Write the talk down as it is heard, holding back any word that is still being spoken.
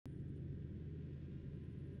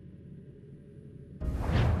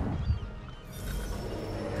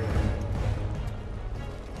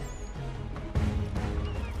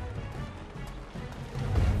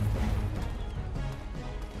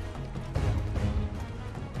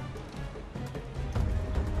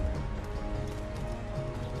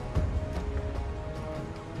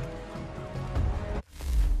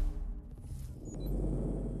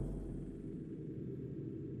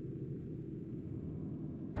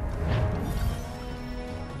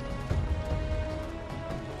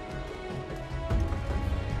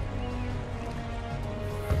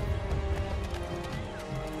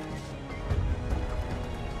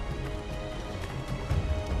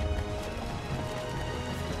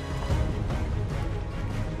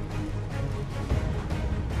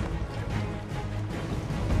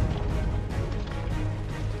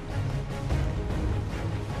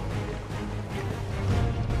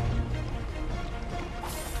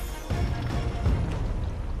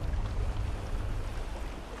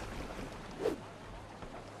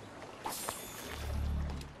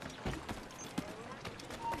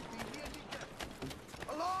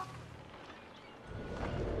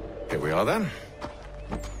Here we are then.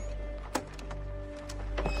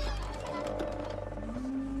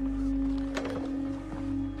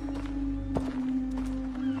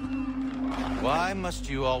 Why must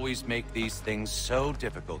you always make these things so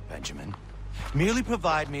difficult, Benjamin? Merely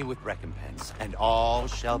provide me with recompense, and all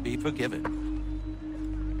shall be forgiven.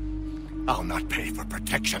 I'll not pay for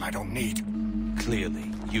protection I don't need. Clearly,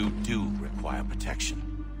 you do require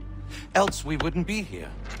protection. Else we wouldn't be here.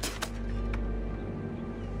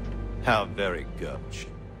 How very gauche.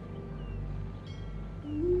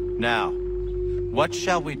 Now, what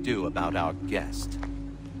shall we do about our guest?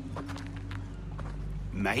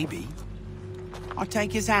 Maybe I'll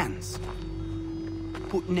take his hands.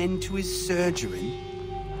 Put an end to his surgery.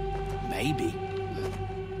 Maybe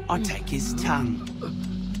I'll take his tongue.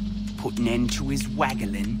 Put an end to his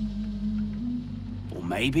waggling. Or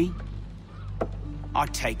maybe I'll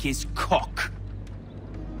take his cock.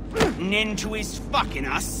 Put an end to his fucking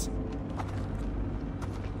us.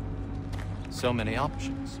 So many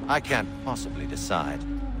options. I can't possibly decide.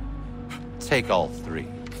 Take all three.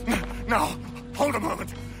 No, hold a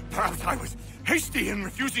moment. Perhaps I was hasty in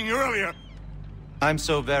refusing you earlier. I'm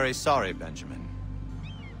so very sorry, Benjamin.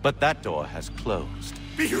 But that door has closed.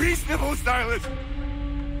 Be reasonable, Silas.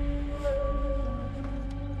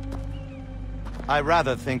 I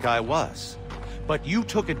rather think I was. But you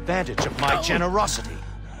took advantage of my generosity.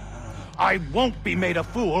 I won't be made a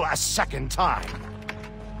fool a second time.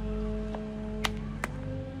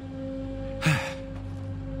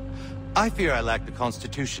 I fear I lack the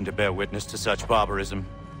constitution to bear witness to such barbarism.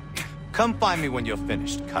 Come find me when you're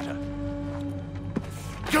finished, Cutter.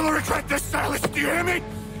 You'll regret this, Silas, do you hear me?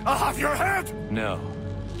 I'll have your head! No.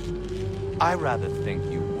 I rather think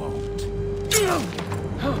you won't.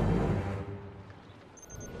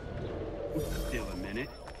 Still a minute.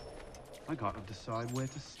 I gotta decide where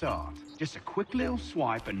to start. Just a quick little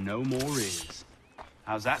swipe and no more is.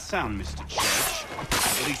 How's that sound, Mr. Church?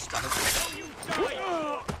 At least I hope you die!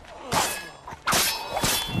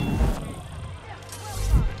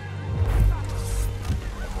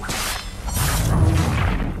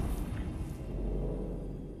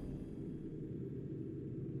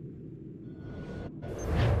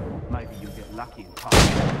 Maybe you'll get lucky and pass.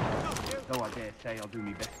 Though I dare say I'll do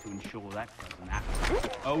my best to ensure that doesn't happen.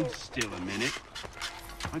 Hold still a minute.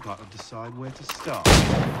 I gotta decide where to start.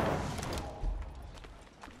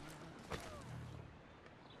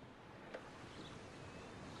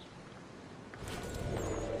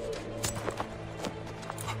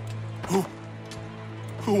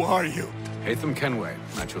 Who are you? Haytham Kenway,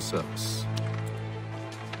 at your service.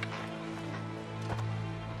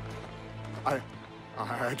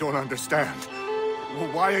 I don't understand.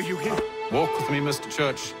 Why are you here? Walk with me, Mr.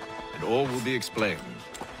 Church, and all will be explained.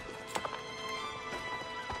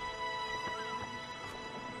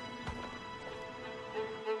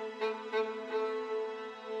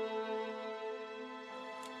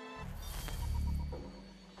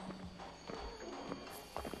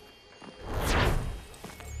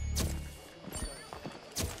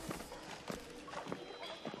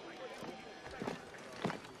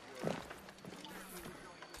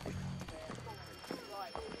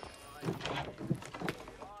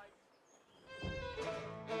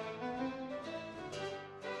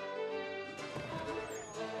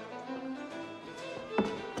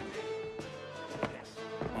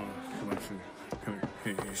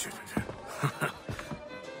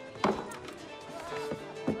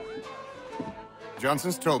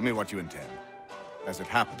 Johnson's told me what you intend. As it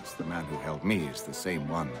happens, the man who held me is the same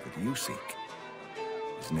one that you seek.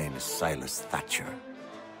 His name is Silas Thatcher.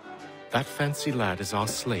 That fancy lad is our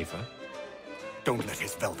slaver? Don't let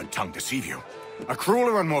his velvet tongue deceive you. A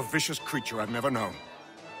crueler and more vicious creature I've never known.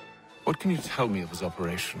 What can you tell me of his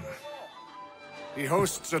operation? He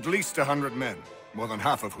hosts at least 100 men, more than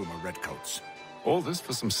half of whom are redcoats. All this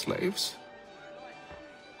for some slaves?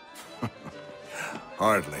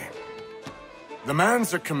 Hardly. The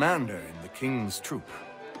man's a commander in the King's troop,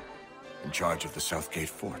 in charge of the Southgate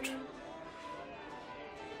Fort.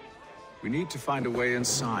 We need to find a way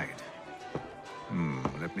inside.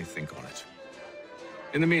 Let me think on it.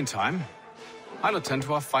 In the meantime, I'll attend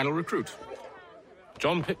to our final recruit.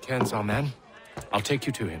 John Pitcairn's our man. I'll take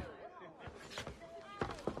you to him.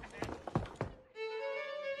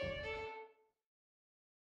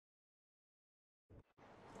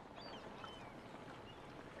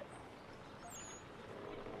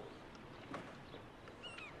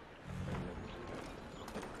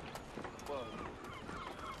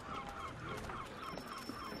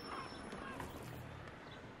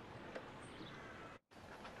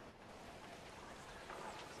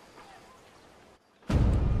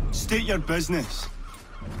 State your business.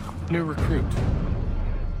 new recruit.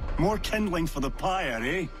 More kindling for the pyre,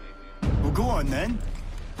 eh? Well, go on then.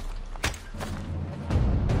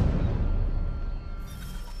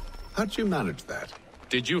 How'd you manage that?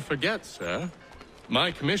 Did you forget, sir?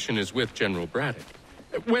 My commission is with General Braddock.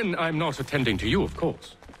 When I'm not attending to you, of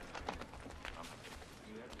course.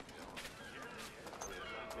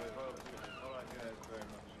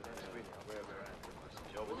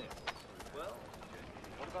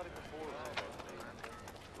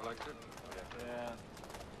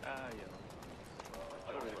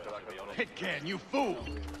 Pitcairn, you fool!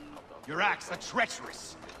 Your acts are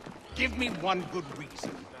treacherous. Give me one good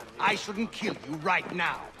reason. I shouldn't kill you right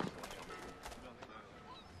now.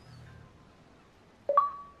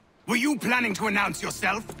 Were you planning to announce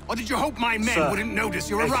yourself, or did you hope my men wouldn't notice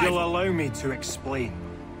your arrival? If you'll allow me to explain.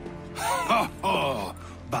 Oh,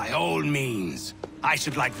 by all means. I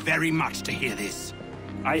should like very much to hear this.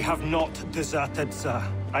 I have not deserted, sir.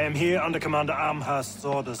 I am here under Commander Amherst's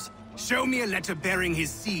orders. Show me a letter bearing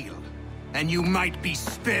his seal, and you might be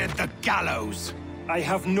spared the gallows. I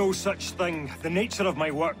have no such thing. The nature of my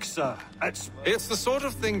work, sir. It's the sort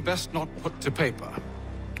of thing best not put to paper.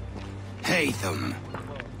 Haytham.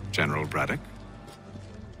 General Braddock?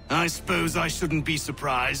 I suppose I shouldn't be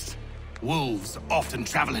surprised. Wolves often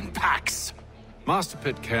travel in packs. Master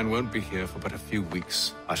Pitcairn won't be here for but a few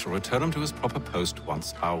weeks. I shall return him to his proper post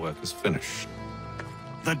once our work is finished.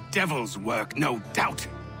 The devil's work, no doubt.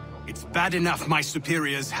 It's bad enough my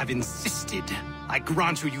superiors have insisted I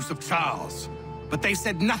grant you use of Charles. But they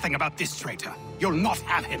said nothing about this traitor. You'll not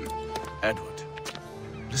have him. Edward,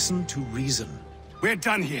 listen to reason. We're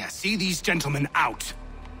done here. See these gentlemen out.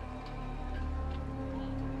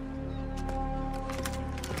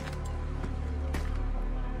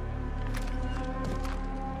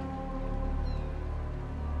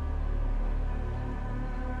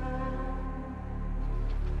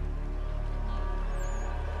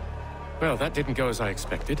 Well, that didn't go as I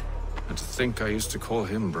expected. And to think I used to call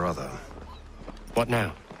him brother. What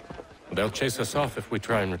now? They'll chase us off if we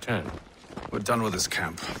try and return. We're done with this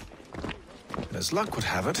camp. As luck would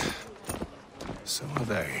have it, so are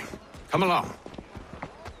they. Come along.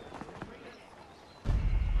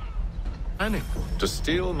 Planning. To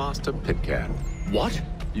steal Master Pitcairn. What?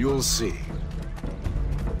 You'll see.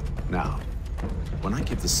 Now, when I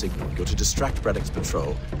give the signal, you're to distract Braddock's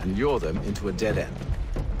patrol and lure them into a dead end.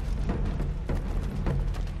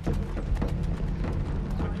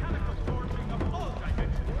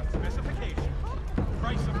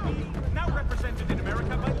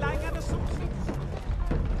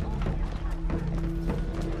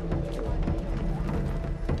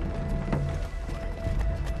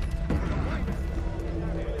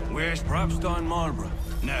 Where's Propstein Marlborough?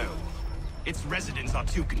 No. Its residents are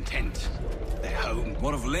too content. They're home.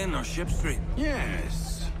 What of Lynn or Ship Street?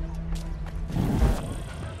 Yes.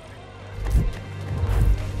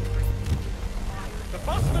 The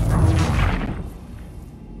busman!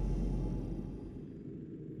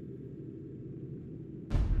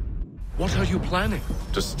 What are you planning?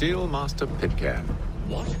 To steal Master Pitcairn.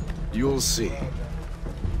 What? You'll see.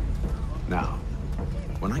 Now,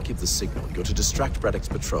 when I give the signal, you're to distract Braddock's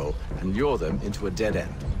patrol and lure them into a dead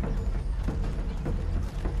end.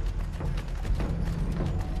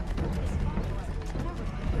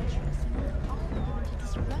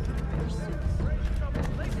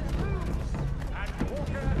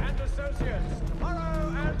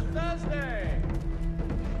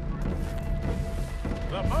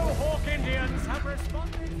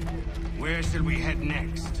 Where shall we head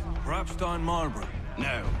next? Propstein Marlborough.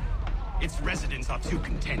 No. Its residents are too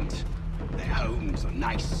content. Their homes are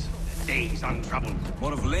nice, their days untroubled.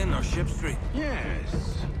 What of Lynn or Ship Street?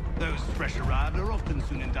 Yes. Those fresh arrived are often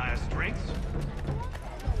soon in dire straits.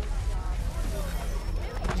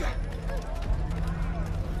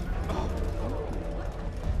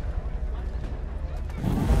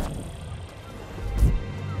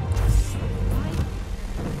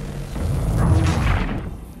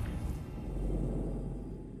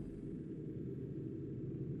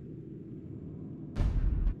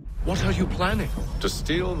 What are you planning? To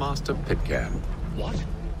steal Master Pitcairn. What?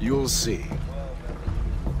 You'll see.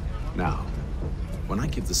 Now, when I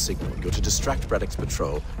give the signal, you're to distract Braddock's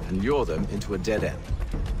patrol and lure them into a dead end.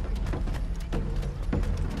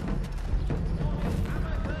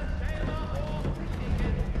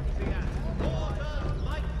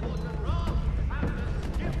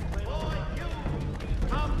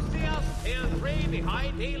 Come see us, Tier 3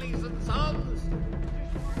 behind Healy's and Sons.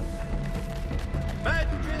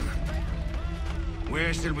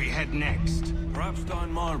 Where shall we head next? Propstein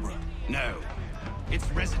Marlborough. No. Its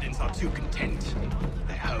residents are too content.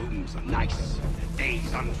 Their homes are nice, their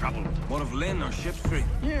days untroubled. What of Lynn or Ship Street?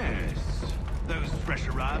 Yes. Those fresh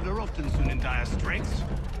arrived are often soon in dire straits.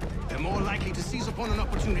 They're more likely to seize upon an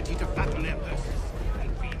opportunity to fatten their purses and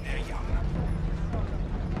feed their young.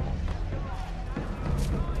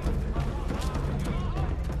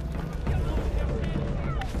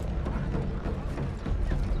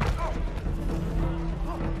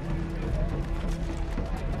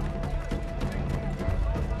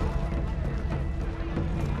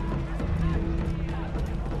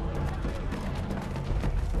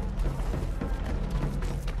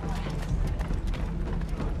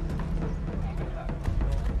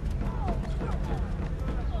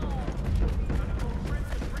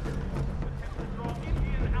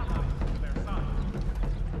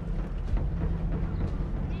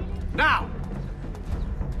 Now!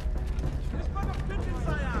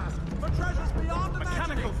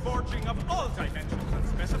 Mechanical forging of all dimensions and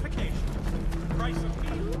specifications. Price of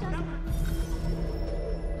meat.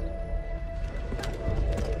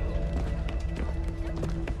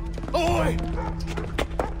 Oi!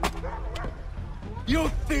 You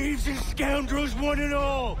thieves and scoundrels, one and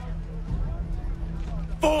all!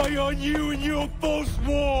 Fie on you and your false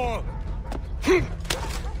war!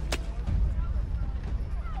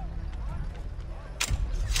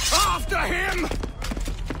 After him!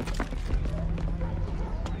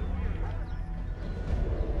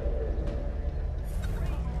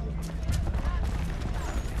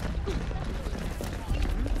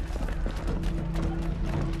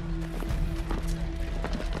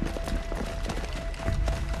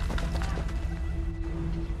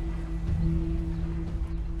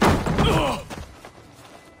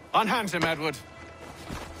 Unhand him, Edward.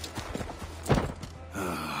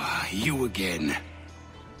 You again.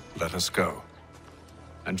 Let us go.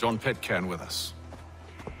 And John Pitcairn with us.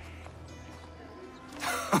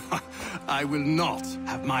 I will not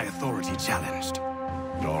have my authority challenged.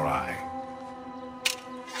 Nor I.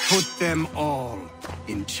 Put them all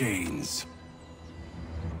in chains.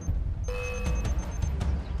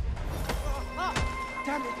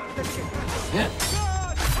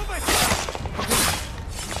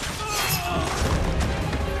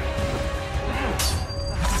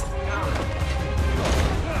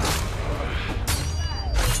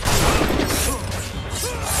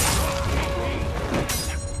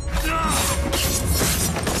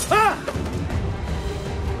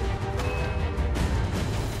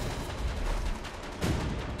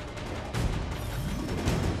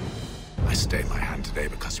 I stayed my hand today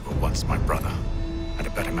because you were once my brother, and a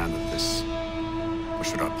better man than this. Or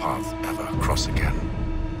should our paths ever cross again,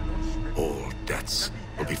 all debts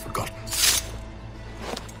will be forgotten.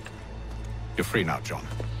 You're free now, John.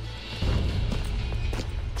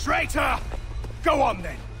 Traitor! Go on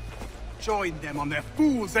then. Join them on their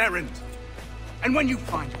fool's errand. And when you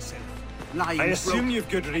find yourself lying I assume broken you've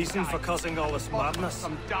good reason for causing all this madness.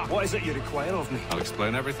 What is it you require of me? I'll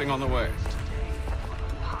explain everything on the way.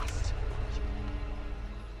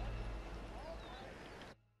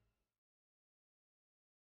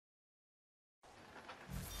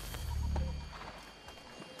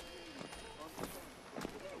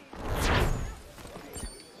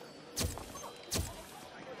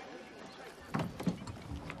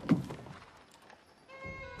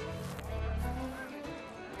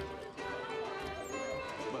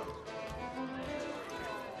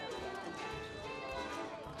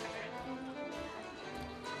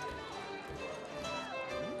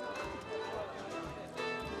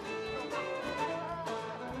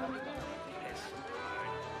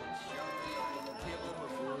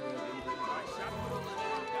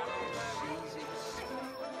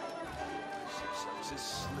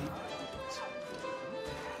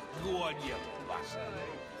 Go on, you bastard.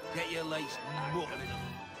 Get your lace mucked.